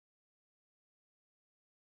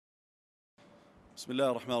بسم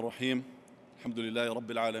الله الرحمن الرحيم الحمد لله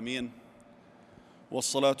رب العالمين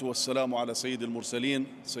والصلاة والسلام على سيد المرسلين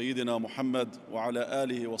سيدنا محمد وعلى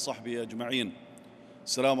آله وصحبه أجمعين.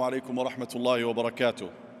 السلام عليكم ورحمة الله وبركاته.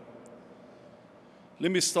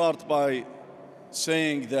 Let me start by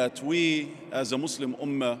saying that we as a Muslim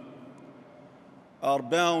Ummah are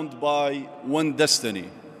bound by one destiny.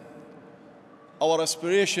 Our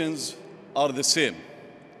aspirations are the same.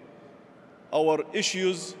 Our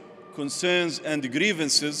issues, concerns and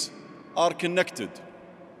grievances are connected.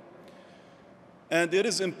 And it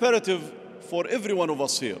is imperative for every one of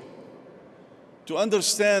us here to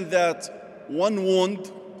understand that one wound,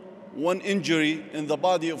 one injury in the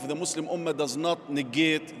body of the Muslim Ummah does not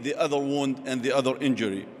negate the other wound and the other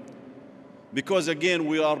injury. Because again,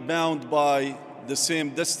 we are bound by the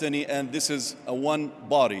same destiny and this is a one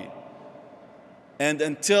body. And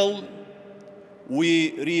until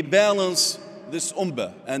we rebalance this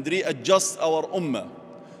ummah and readjust our ummah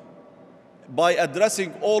by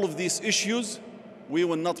addressing all of these issues, we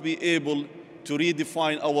will not be able to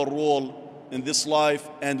redefine our role in this life,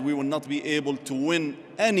 and we will not be able to win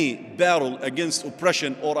any battle against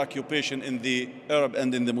oppression or occupation in the Arab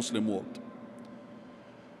and in the Muslim world.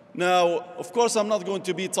 Now, of course, I'm not going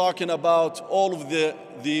to be talking about all of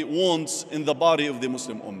the wounds in the body of the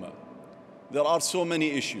Muslim Ummah. There are so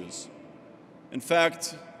many issues. In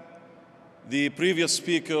fact, the previous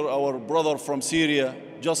speaker, our brother from Syria,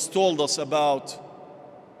 just told us about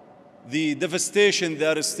the devastation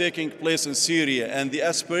that is taking place in Syria and the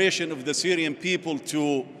aspiration of the Syrian people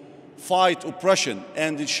to fight oppression.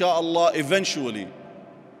 And inshallah, eventually,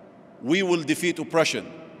 we will defeat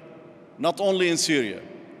oppression, not only in Syria,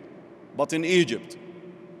 but in Egypt,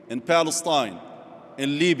 in Palestine,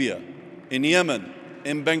 in Libya, in Yemen,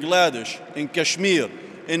 in Bangladesh, in Kashmir,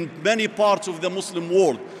 in many parts of the Muslim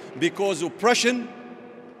world. Because oppression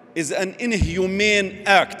is an inhumane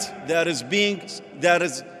act that is being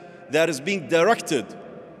directed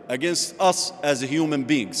against us as human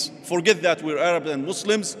beings. Forget that we're Arab and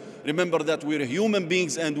Muslims. Remember that we're human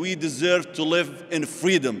beings and we deserve to live in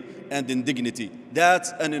freedom and in dignity.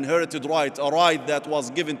 That's an inherited right, a right that was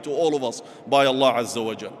given to all of us by Allah Azza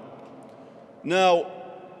wa Jal. Now,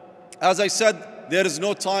 as I said, there is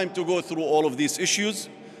no time to go through all of these issues.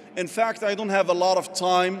 In fact, I don't have a lot of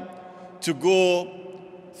time to go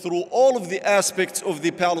through all of the aspects of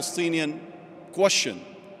the Palestinian question.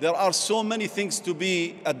 There are so many things to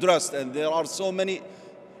be addressed and there are so many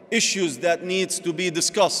issues that needs to be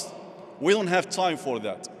discussed. We don't have time for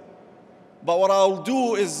that. But what I'll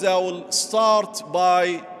do is I will start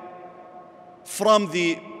from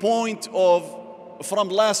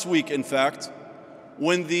last week, in fact,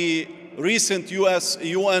 when the recent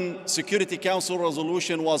UN Security Council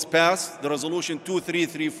resolution was passed, the resolution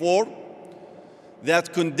 2334,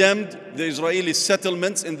 that condemned the Israeli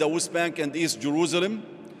settlements in the West Bank and East Jerusalem,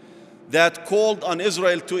 that called on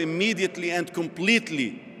Israel to immediately and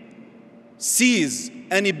completely seize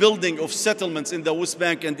any building of settlements in the West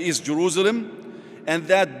Bank and East Jerusalem, and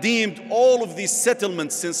that deemed all of these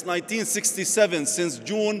settlements since 1967, since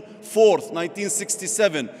June 4th,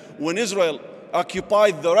 1967, when Israel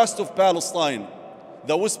occupied the rest of Palestine,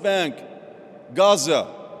 the West Bank, Gaza,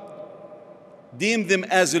 deemed them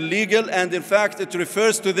as illegal, and in fact it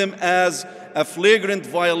refers to them as a flagrant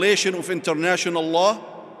violation of international law.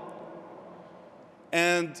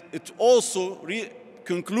 And it also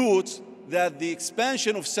concludes that the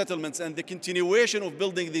expansion of settlements and the continuation of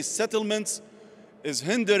building these settlements is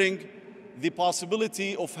hindering the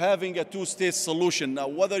possibility of having a two-state solution. Now,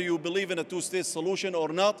 whether you believe in a two-state solution or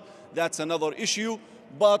not, that's another issue.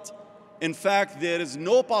 But in fact, there is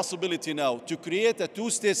no possibility now to create a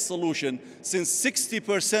two-state solution since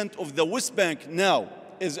 60% of the West Bank now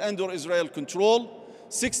is under Israel control.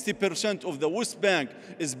 60% of the West Bank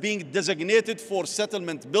is being designated for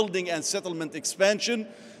settlement building and settlement expansion.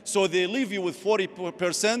 So they leave you with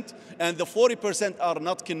 40%, and the 40% are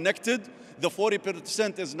not connected. The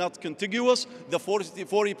 40% is not contiguous. The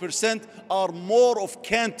 40% are more of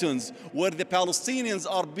cantons where the Palestinians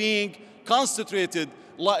are being concentrated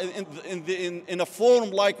in a form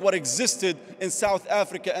like what existed in South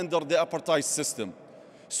Africa under the apartheid system.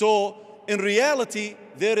 So in reality,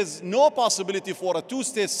 there is no possibility for a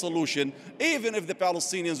two-state solution, even if the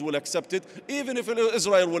Palestinians will accept it, even if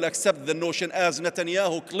Israel will accept the notion, as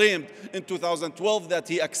Netanyahu claimed in 2012 that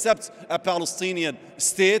he accepts a Palestinian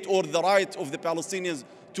state or the right of the Palestinians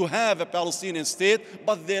to have a Palestinian state,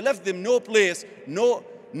 but they left them no place, no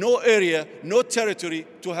area, no territory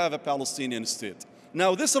to have a Palestinian state.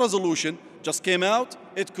 Now, this resolution just came out.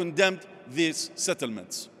 It condemned these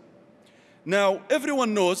settlements. Now,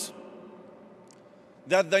 everyone knows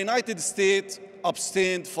that the United States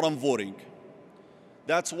abstained from voting.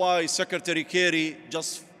 That's why Secretary Kerry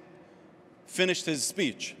just finished his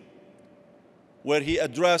speech, where he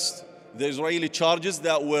addressed the Israeli charges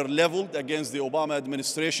that were leveled against the Obama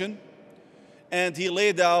administration. And he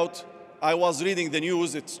laid out, I was reading the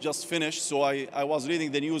news, it's just finished, so I was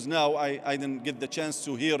reading the news now. I didn't get the chance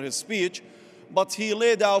to hear his speech, but he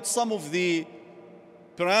laid out some of the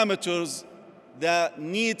parameters that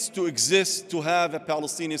needs to exist to have a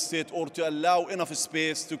Palestinian state, or to allow enough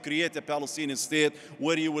space to create a Palestinian state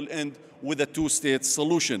where you will end with a two-state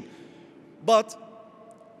solution. But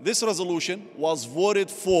this resolution was voted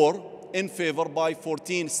for in favor by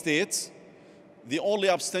 14 states. The only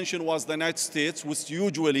abstention was the United States, which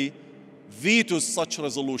usually vetoes such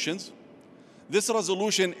resolutions. This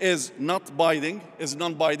resolution is not binding, is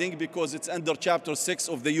non-binding, because it's under Chapter 6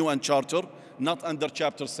 of the UN Charter, not under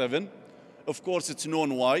Chapter 7. Of course, it's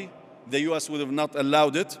known why. The US would have not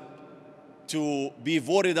allowed it to be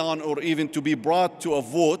voted on or even to be brought to a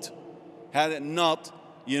vote had it not,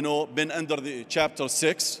 been under the Chapter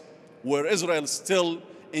 6, where Israel still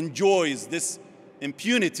enjoys this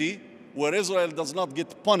impunity, where Israel does not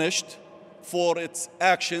get punished for its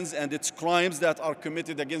actions and its crimes that are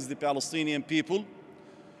committed against the Palestinian people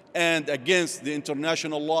and against the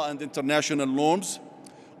international law and international norms.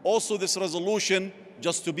 Also, this resolution,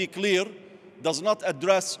 just to be clear, does not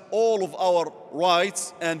address all of our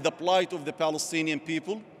rights and the plight of the Palestinian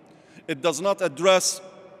people. It does not address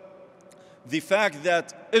the fact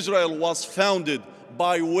that Israel was founded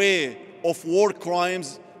by way of war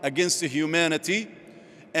crimes against humanity.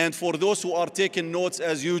 And for those who are taking notes,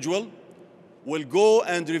 as usual, we'll go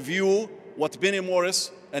and review what Benny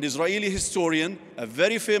Morris, an Israeli historian, a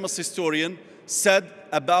very famous historian, said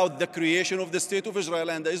about the creation of the State of Israel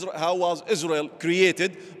and how was Israel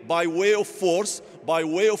created by way of force, by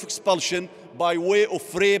way of expulsion, by way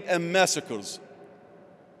of rape and massacres.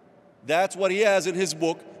 That's what he has in his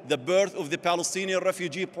book, The Birth of the Palestinian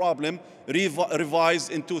Refugee Problem,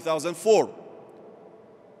 revised in 2004.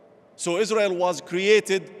 So Israel was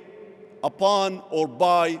created upon or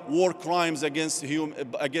by war crimes against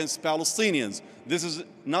Palestinians. This is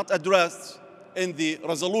not addressed in the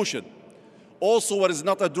resolution. Also, what is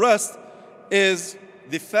not addressed is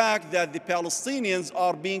the fact that the Palestinians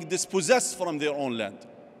are being dispossessed from their own land.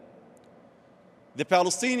 The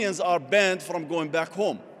Palestinians are banned from going back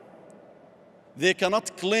home. They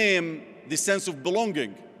cannot claim the sense of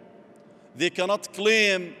belonging. They cannot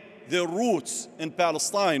claim their roots in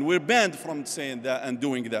Palestine. We're banned from saying that and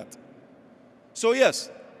doing that. So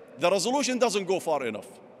yes, the resolution doesn't go far enough.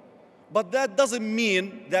 But that doesn't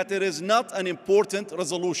mean that it is not an important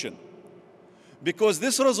resolution. Because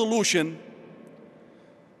this resolution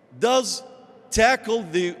does tackle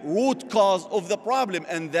the root cause of the problem,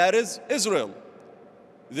 and that is Israel,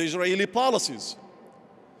 the Israeli policies.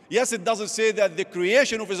 Yes, it doesn't say that the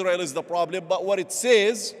creation of Israel is the problem, but what it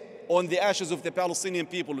says on the ashes of the Palestinian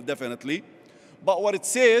people, definitely. But what it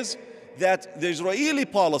says that the Israeli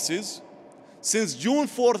policies since June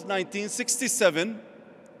 4th, 1967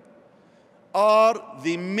 are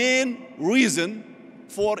the main reason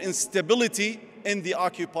for instability in the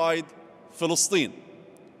occupied Palestine.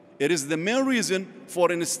 It is the main reason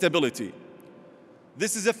for instability.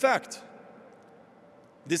 This is a fact.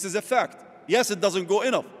 This is a fact. Yes, it doesn't go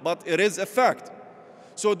enough, but it is a fact.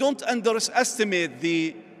 So don't underestimate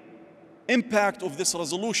the impact of this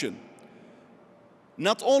resolution.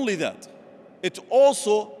 Not only that, it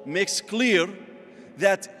also makes clear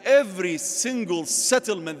that every single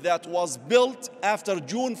settlement that was built after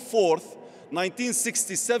June 4th,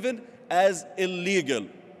 1967 as illegal.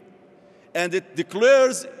 And it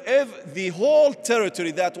declares the whole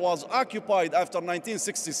territory that was occupied after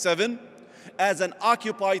 1967 as an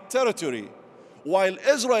occupied territory, while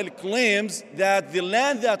Israel claims that the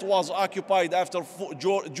land that was occupied after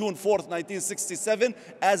June 4th, 1967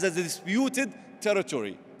 as a disputed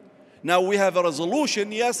territory. Now we have a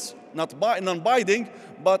resolution, yes, non-binding,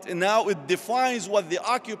 but now it defines what the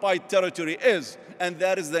occupied territory is, and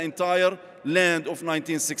that is the entire land of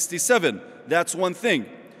 1967. That's one thing.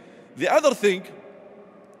 The other thing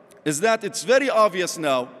is that it's very obvious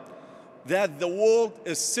now that the world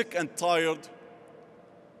is sick and tired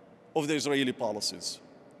of the Israeli policies.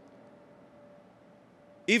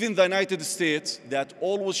 Even the United States, that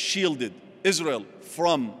always shielded Israel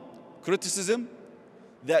from criticism,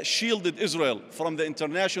 that shielded Israel from the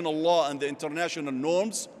international law and the international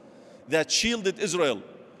norms, that shielded Israel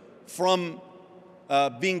from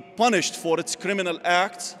being punished for its criminal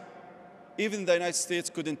acts, even the United States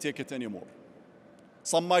couldn't take it anymore.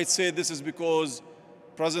 Some might say this is because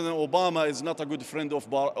President Obama is not a good friend of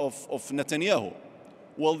Netanyahu.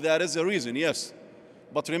 Well, there is a reason, yes.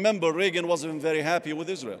 But remember, Reagan wasn't very happy with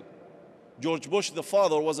Israel. George Bush, the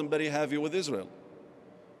father, wasn't very happy with Israel.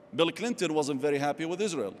 Bill Clinton wasn't very happy with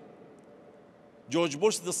Israel. George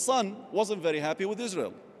Bush, the son, wasn't very happy with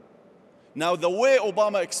Israel. Now, the way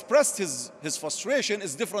Obama expressed his frustration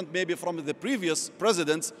is different maybe from the previous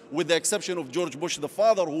presidents, with the exception of George Bush, the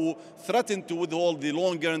father, who threatened to withhold the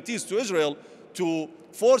loan guarantees to Israel to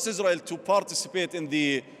force Israel to participate in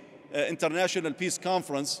the International Peace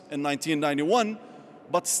Conference in 1991.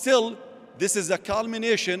 But still, this is a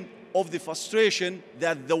culmination of the frustration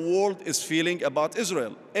that the world is feeling about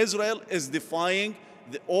Israel. Israel is defying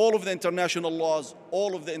all of the international laws,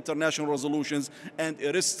 all of the international resolutions, and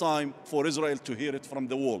it is time for Israel to hear it from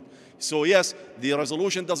the world. So yes, the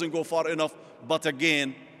resolution doesn't go far enough, but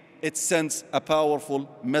again, it sends a powerful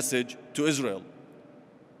message to Israel.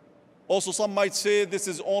 Also, some might say this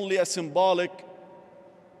is only a symbolic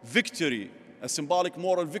victory, a symbolic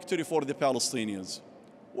moral victory for the Palestinians.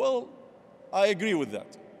 Well, I agree with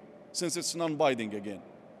that, since it's non-binding again.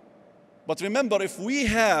 But remember, if we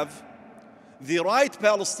have the right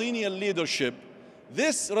Palestinian leadership,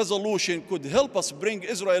 this resolution could help us bring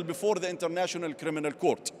Israel before the International Criminal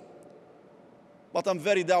Court. But I'm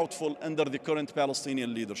very doubtful under the current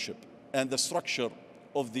Palestinian leadership and the structure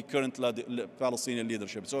of the current Palestinian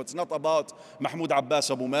leadership. So it's not about Mahmoud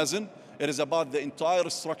Abbas Abu Mazen, it is about the entire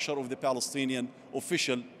structure of the Palestinian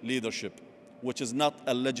official leadership, which is not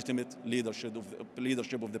a legitimate leadership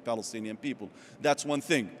of the Palestinian people. That's one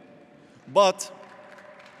thing. But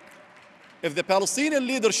if the Palestinian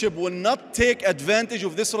leadership will not take advantage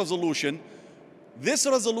of this resolution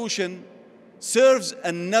serves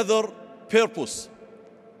another purpose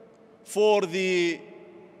for the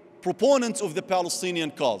proponents of the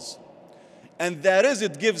Palestinian cause. And that is,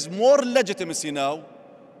 it gives more legitimacy now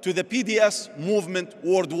to the PDS movement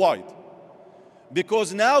worldwide.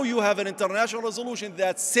 Because now you have an international resolution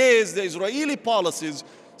that says the Israeli policies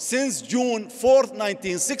since June 4th,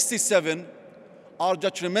 1967 are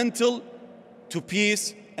detrimental to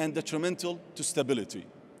peace and detrimental to stability.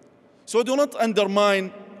 So do not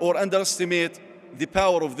undermine or underestimate the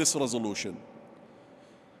power of this resolution.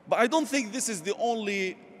 But I don't think this is the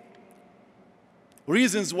only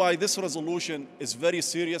reasons why this resolution is very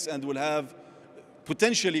serious and will have,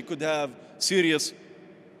 potentially could have serious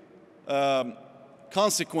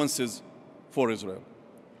consequences for Israel.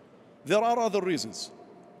 There are other reasons.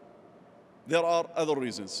 There are other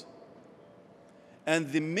reasons. And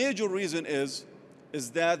the major reason is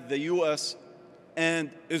that the US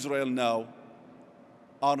and Israel now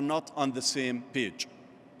are not on the same page.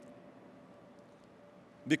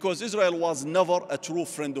 Because Israel was never a true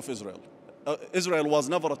friend of Israel. Israel was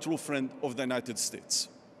never a true friend of the United States.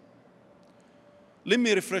 Let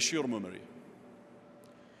me refresh your memory.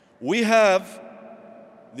 We have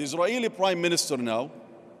the Israeli Prime Minister now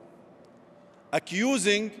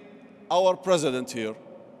accusing our president here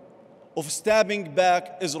of stabbing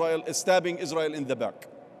Israel in the back,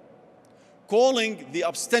 calling the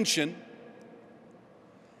abstention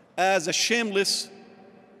as a shameless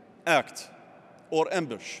act or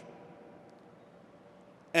ambush,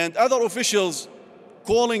 and other officials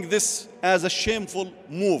calling this as a shameful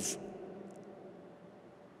move.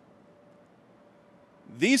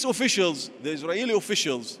 These officials, the Israeli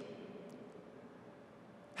officials,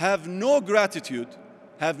 have no gratitude,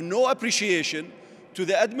 have no appreciation to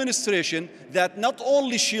the administration that not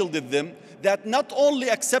only shielded them, that not only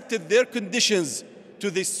accepted their conditions to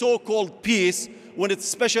the so-called peace,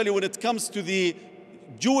 especially when it comes to the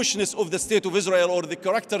Jewishness of the State of Israel, or the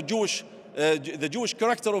Jewish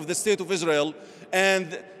character of the State of Israel,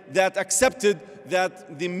 and that accepted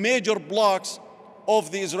that the major blocks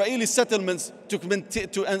of the Israeli settlements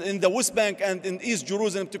in the West Bank and in East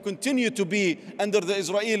Jerusalem to continue to be under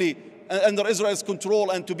Israel's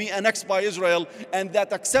control and to be annexed by Israel, and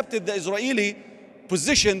that accepted the Israeli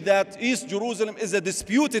position that East Jerusalem is a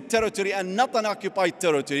disputed territory and not an occupied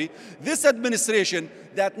territory. This administration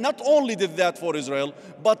that not only did that for Israel,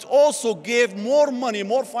 but also gave more money,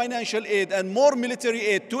 more financial aid, and more military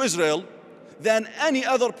aid to Israel than any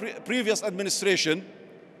other previous administration,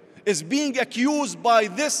 is being accused by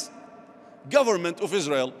this government of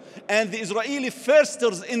Israel and the Israeli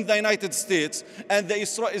firsters in the United States and the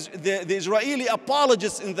Israeli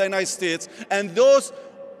apologists in the United States and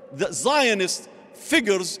the Zionist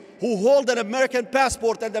figures who hold an American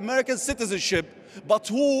passport and American citizenship, but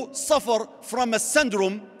who suffer from a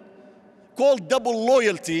syndrome called double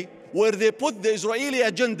loyalty, where they put the Israeli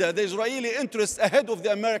agenda, the Israeli interests ahead of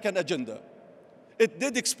the American agenda. It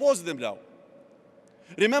did expose them now.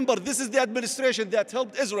 Remember, this is the administration that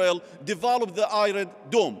helped Israel develop the Iron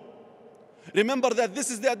Dome. Remember that this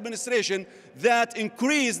is the administration that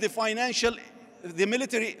increased the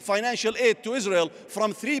military financial aid to Israel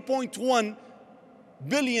from $3.1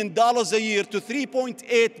 billion a year to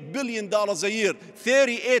 $3.8 billion a year,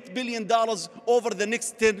 $38 billion over the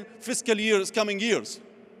next 10 fiscal years, coming years.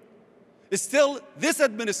 Still, this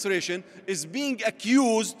administration is being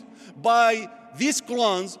accused by these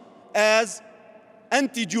clans as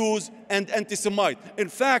anti-Jews and anti-Semite. In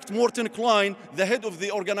fact, Morton Klein, the head of the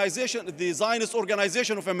organization, the Zionist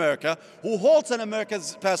Organization of America, who holds an American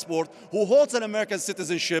passport, who holds an American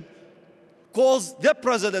citizenship, calls the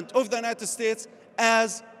President of the United States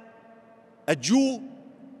as a Jew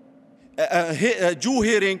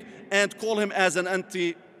hearing, and call him as an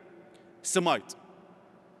anti-Semite.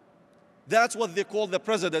 That's what they call the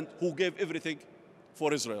president who gave everything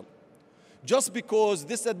for Israel. Just because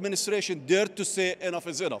this administration dared to say enough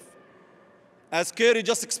is enough. As Kerry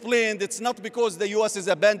just explained, it's not because the US is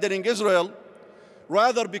abandoning Israel,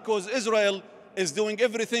 rather because Israel is doing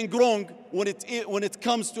everything wrong when it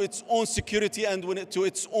comes to its own security and to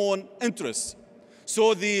its own interests.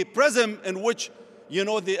 So the prism in which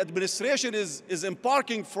the administration is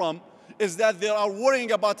embarking from is that they are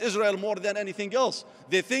worrying about Israel more than anything else.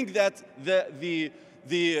 They think that the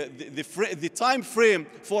time frame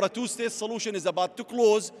for a two-state solution is about to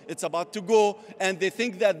close, it's about to go, and they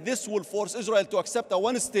think that this will force Israel to accept a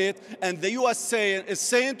one state, and the US is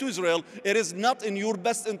saying to Israel, it is not in your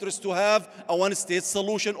best interest to have a one-state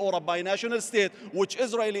solution or a binational state, which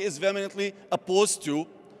Israel is vehemently opposed to.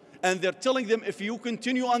 And they're telling them, if you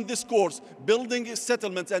continue on this course, building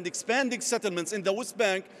settlements and expanding settlements in the West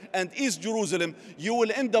Bank and East Jerusalem, you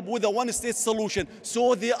will end up with a one-state solution.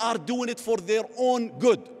 So they are doing it for their own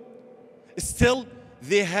good. Still,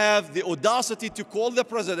 they have the audacity to call the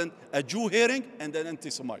president a Jew hearing and an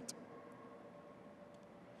anti-Semite.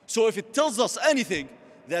 So if it tells us anything,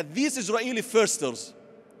 that these Israeli firsters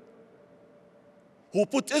who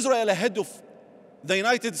put Israel ahead of the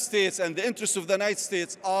United States and the interests of the United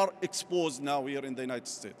States are exposed now here in the United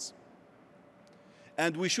States.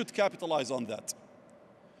 And we should capitalize on that,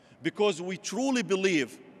 because we truly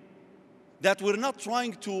believe that we're not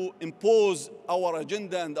trying to impose our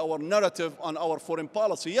agenda and our narrative on our foreign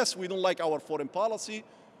policy. Yes, we don't like our foreign policy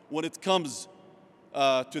when it comes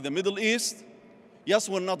to the Middle East. Yes,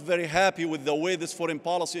 we're not very happy with the way this foreign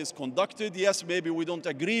policy is conducted. Yes, maybe we don't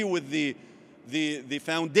agree with the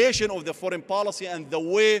foundation of the foreign policy and the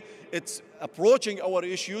way it's approaching our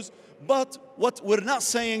issues. But what we're not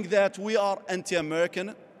saying that we are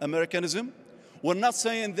anti-Americanism. We're not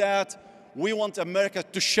saying that we want America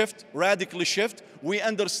to shift, radically shift. We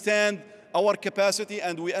understand our capacity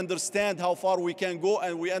and we understand how far we can go,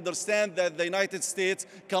 and we understand that the United States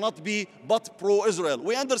cannot be but pro-Israel.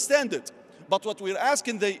 We understand it. But what we're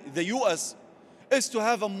asking the US is to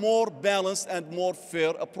have a more balanced and more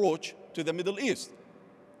fair approach to the Middle East.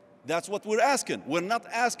 That's what we're asking. We're not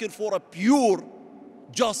asking for a pure,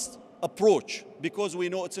 just approach, because we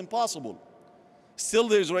know it's impossible. Still,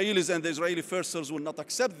 the Israelis and the Israeli firsters will not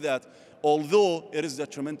accept that, although it is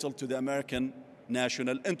detrimental to the American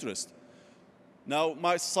national interest. Now,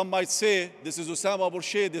 some might say this is Osama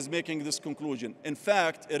Irshaid is making this conclusion. In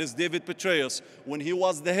fact, it is David Petraeus, when he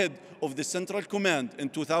was the head of the Central Command in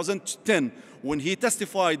 2010, when he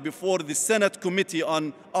testified before the Senate Committee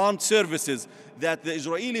on Armed Services, that the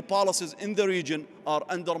Israeli policies in the region are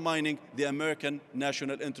undermining the American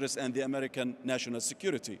national interest and the American national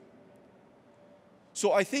security.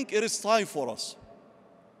 So I think it is time for us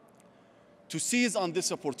to seize on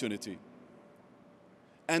this opportunity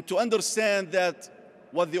and to understand that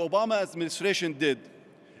what the Obama administration did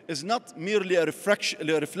is not merely a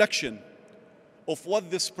reflection of what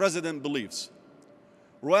this president believes.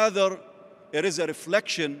 Rather, it is a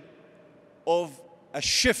reflection of a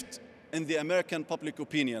shift in the American public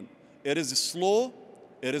opinion. It is a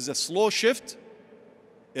slow shift,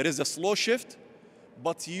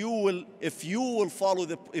 but if you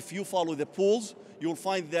follow the polls, you'll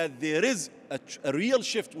find that there is a real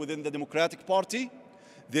shift within the Democratic Party.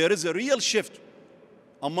 There is a real shift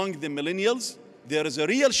among the millennials. There is a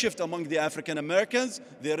real shift among the African Americans.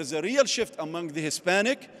 There is a real shift among the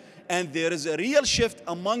Hispanic. And there is a real shift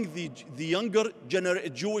among the younger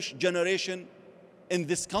Jewish generation in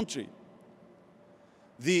this country.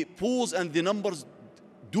 The polls and the numbers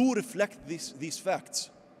do reflect these facts.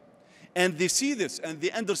 And they see this and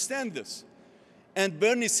they understand this. And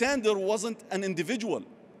Bernie Sanders wasn't an individual.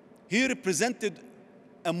 He represented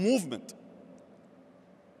a movement.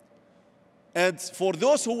 And for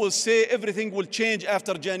those who will say everything will change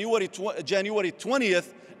after January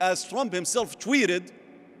 20th, as Trump himself tweeted,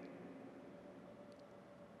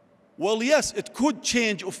 well, yes, it could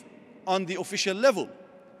change on the official level.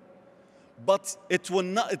 But it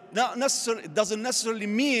doesn't necessarily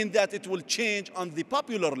mean that it will change on the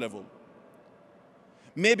popular level.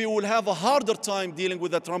 Maybe we'll have a harder time dealing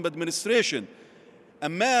with the Trump administration. A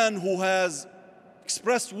man who has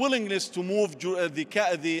expressed willingness to move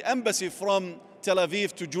the embassy from Tel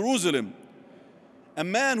Aviv to Jerusalem. A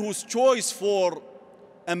man whose choice for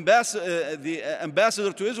the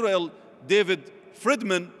ambassador to Israel, David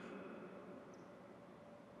Friedman,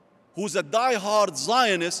 who's a die-hard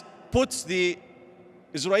Zionist, puts the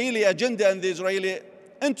Israeli agenda and the Israeli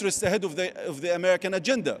interest ahead of the American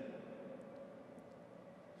agenda.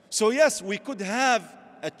 So yes, we could have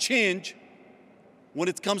a change when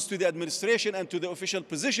it comes to the administration and to the official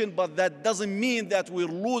position, but that doesn't mean that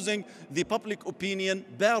we're losing the public opinion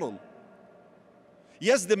battle.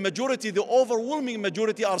 Yes, the majority, the overwhelming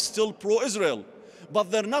majority are still pro-Israel, but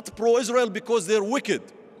they're not pro-Israel because they're wicked.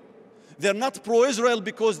 They're not pro-Israel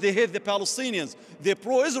because they hate the Palestinians. They're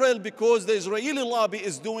pro-Israel because the Israeli lobby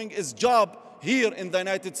is doing its job here in the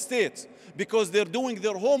United States, because they're doing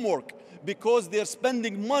their homework, because they're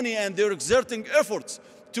spending money and they're exerting efforts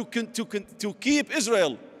to keep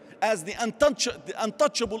Israel as the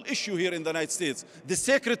untouchable issue here in the United States, the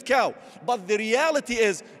sacred cow. But the reality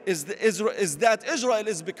is that Israel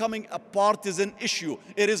is becoming a partisan issue.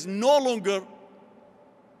 It is no longer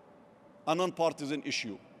a non-partisan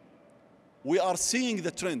issue. We are seeing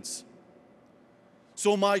the trends.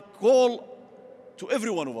 So my call to every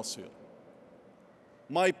one of us here,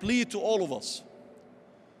 my plea to all of us,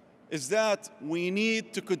 is that we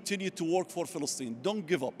need to continue to work for Palestine. Don't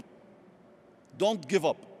give up. Don't give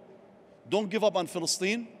up. Don't give up on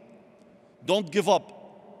Palestine. Don't give up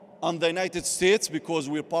on the United States because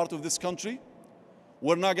we're part of this country.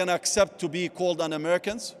 We're not going to accept to be called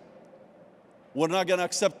un-Americans. We're not going to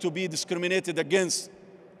accept to be discriminated against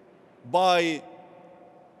by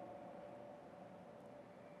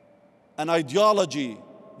an ideology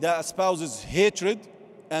that espouses hatred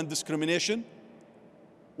and discrimination.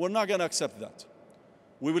 We're not going to accept that.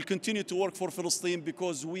 We will continue to work for Palestine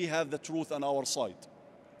because we have the truth on our side.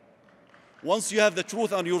 Once you have the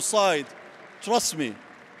truth on your side, trust me,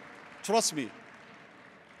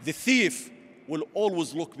 the thief will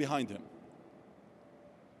always look behind him.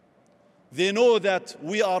 They know that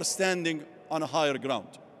we are standing on a higher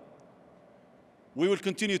ground. We will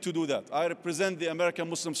continue to do that. I represent the American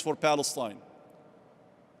Muslims for Palestine,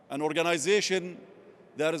 an organization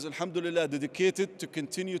that is, alhamdulillah, dedicated to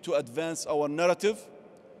continue to advance our narrative,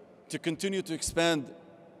 to continue to expand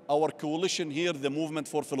our coalition here, the movement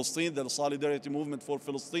for Palestine, the solidarity movement for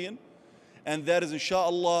Palestine, and that is,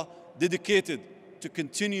 inshallah, dedicated to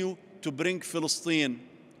continue to bring Palestine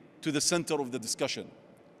to the center of the discussion.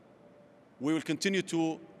 We will continue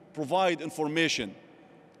to provide information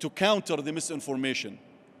to counter the misinformation.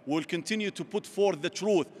 We will continue to put forth the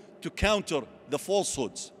truth to counter the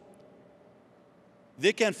falsehoods.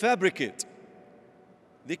 They can fabricate.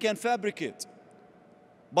 They can fabricate,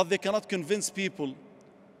 but they cannot convince people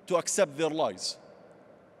to accept their lies.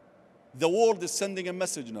 The world is sending a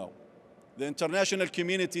message now. The international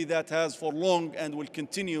community that has for long and will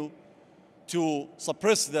continue to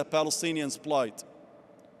suppress the Palestinians' plight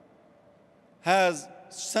has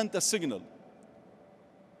sent a signal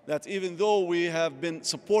that even though we have been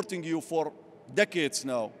supporting you for decades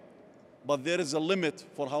now, but there is a limit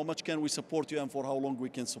for how much can we support you and for how long we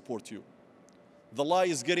can support you. The lie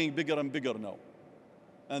is getting bigger and bigger now,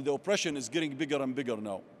 and the oppression is getting bigger and bigger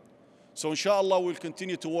now. So inshallah, we'll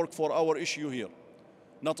continue to work for our issue here,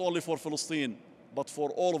 not only for Palestine, but for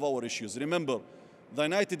all of our issues. Remember, the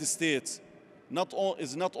United States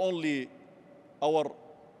is not only our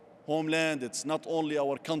homeland, it's not only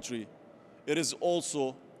our country, it is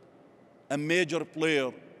also a major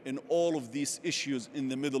player in all of these issues in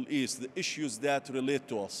the Middle East, the issues that relate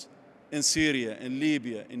to us in Syria, in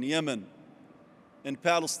Libya, in Yemen, in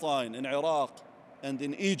Palestine, in Iraq, and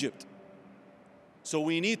in Egypt. So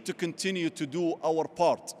we need to continue to do our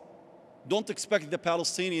part. Don't expect the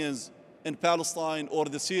Palestinians in Palestine or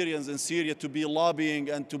the Syrians in Syria to be lobbying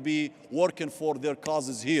and to be working for their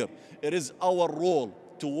causes here. It is our role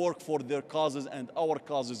to work for their causes and our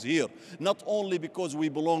causes here, not only because we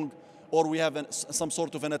belong or we have some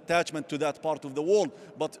sort of an attachment to that part of the world,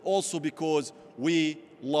 but also because we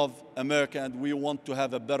love America and we want to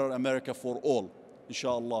have a better America for all.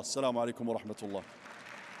 Inshallah. Assalamu alaikum wa rahmatullah.